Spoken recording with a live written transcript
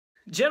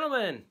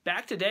Gentlemen,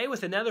 back today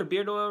with another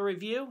beard oil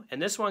review,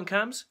 and this one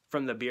comes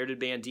from the Bearded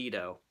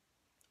Bandido.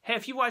 Hey,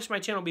 if you watched my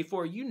channel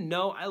before, you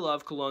know I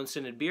love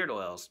cologne-scented beard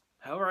oils.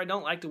 However, I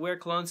don't like to wear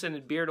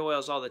cologne-scented beard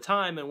oils all the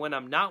time, and when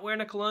I'm not wearing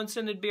a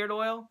cologne-scented beard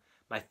oil,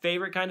 my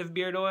favorite kind of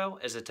beard oil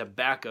is a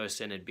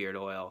tobacco-scented beard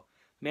oil.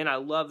 Man, I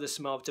love the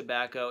smell of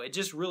tobacco. It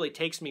just really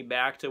takes me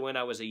back to when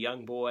I was a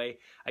young boy.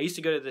 I used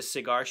to go to the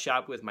cigar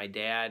shop with my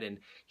dad, and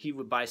he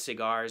would buy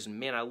cigars, and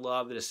man, I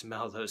love the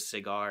smell of those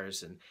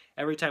cigars. And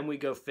every time we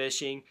go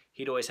fishing,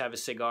 he'd always have a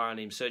cigar on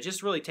him. So it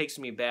just really takes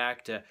me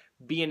back to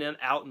being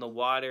out in the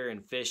water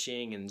and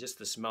fishing, and just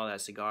the smell of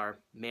that cigar.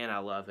 Man, I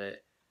love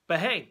it.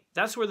 But hey,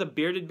 that's where the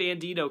Bearded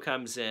Bandido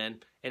comes in,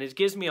 and it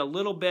gives me a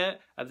little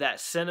bit of that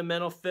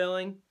sentimental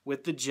feeling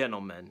with the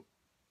gentleman.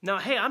 Now,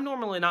 hey, I'm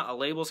normally not a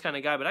labels kind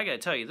of guy, but I gotta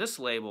tell you, this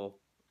label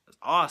is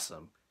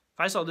awesome. If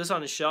I saw this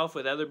on a shelf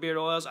with other beard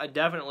oils, I'd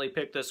definitely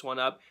pick this one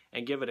up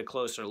and give it a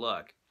closer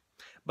look.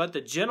 But the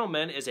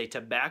Gentleman is a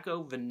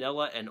tobacco,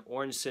 vanilla, and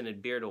orange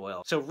scented beard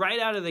oil. So right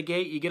out of the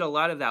gate, you get a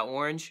lot of that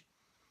orange.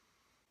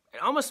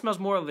 It almost smells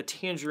more of a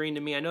tangerine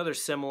to me. I know they're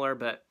similar,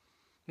 but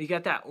you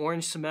got that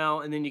orange smell,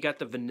 and then you got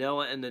the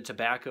vanilla and the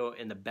tobacco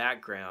in the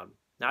background.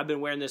 Now, I've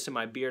been wearing this in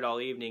my beard all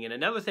evening, and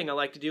another thing I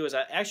like to do is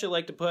I actually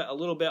like to put a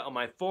little bit on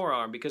my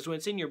forearm, because when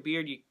it's in your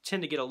beard, you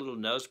tend to get a little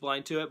nose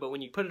blind to it, but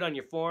when you put it on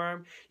your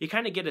forearm, you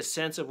kind of get a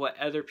sense of what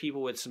other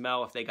people would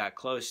smell if they got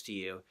close to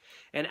you.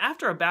 And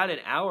after about an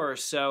hour or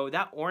so,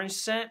 that orange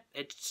scent,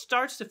 it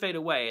starts to fade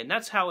away, and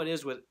that's how it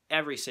is with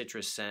every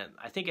citrus scent.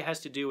 I think it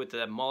has to do with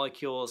the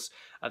molecules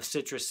of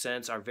citrus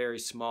scents are very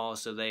small,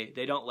 so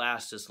they don't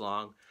last as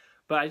long.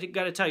 But I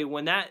got to tell you,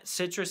 when that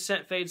citrus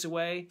scent fades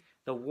away,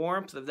 the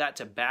warmth of that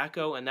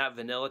tobacco and that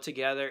vanilla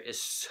together is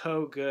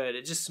so good.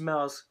 It just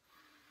smells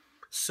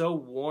so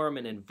warm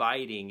and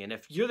inviting. And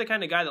if you're the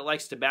kind of guy that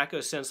likes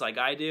tobacco scents like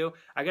I do,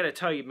 I gotta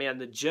tell you, man,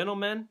 the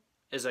Gentleman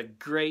is a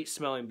great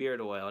smelling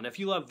beard oil. And if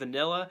you love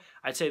vanilla,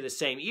 I'd say the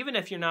same. Even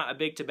if you're not a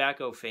big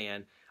tobacco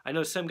fan, I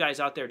know some guys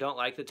out there don't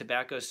like the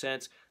tobacco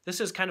scents.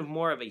 This is kind of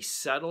more of a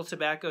subtle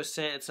tobacco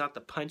scent. It's not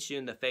the punch you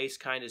in the face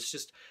kind. It's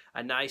just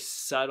a nice,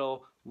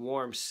 subtle,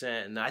 warm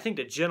scent. And I think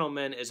the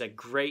Gentleman is a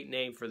great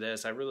name for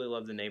this. I really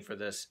love the name for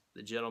this,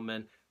 the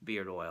Gentleman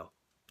Beard Oil.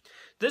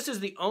 This is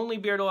the only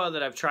beard oil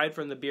that I've tried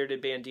from the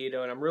Bearded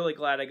Bandido, and I'm really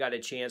glad I got a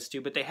chance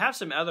to. But they have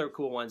some other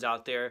cool ones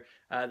out there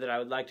that I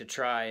would like to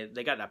try.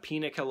 They got a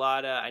pina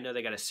colada. I know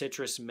they got a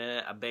citrus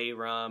mint, a bay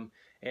rum.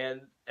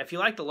 And if you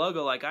like the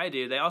logo like I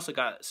do, they also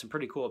got some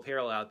pretty cool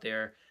apparel out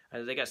there.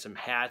 They got some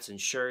hats and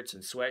shirts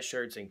and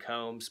sweatshirts and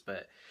combs.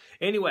 But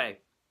anyway,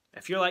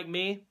 if you're like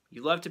me,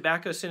 you love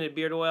tobacco-scented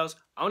beard oils,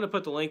 I'm going to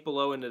put the link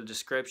below in the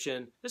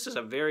description. This is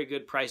a very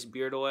good priced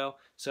beard oil.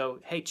 So,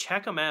 hey,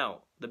 check them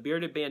out. The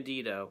Bearded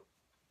Bandido,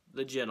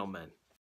 the Gentleman.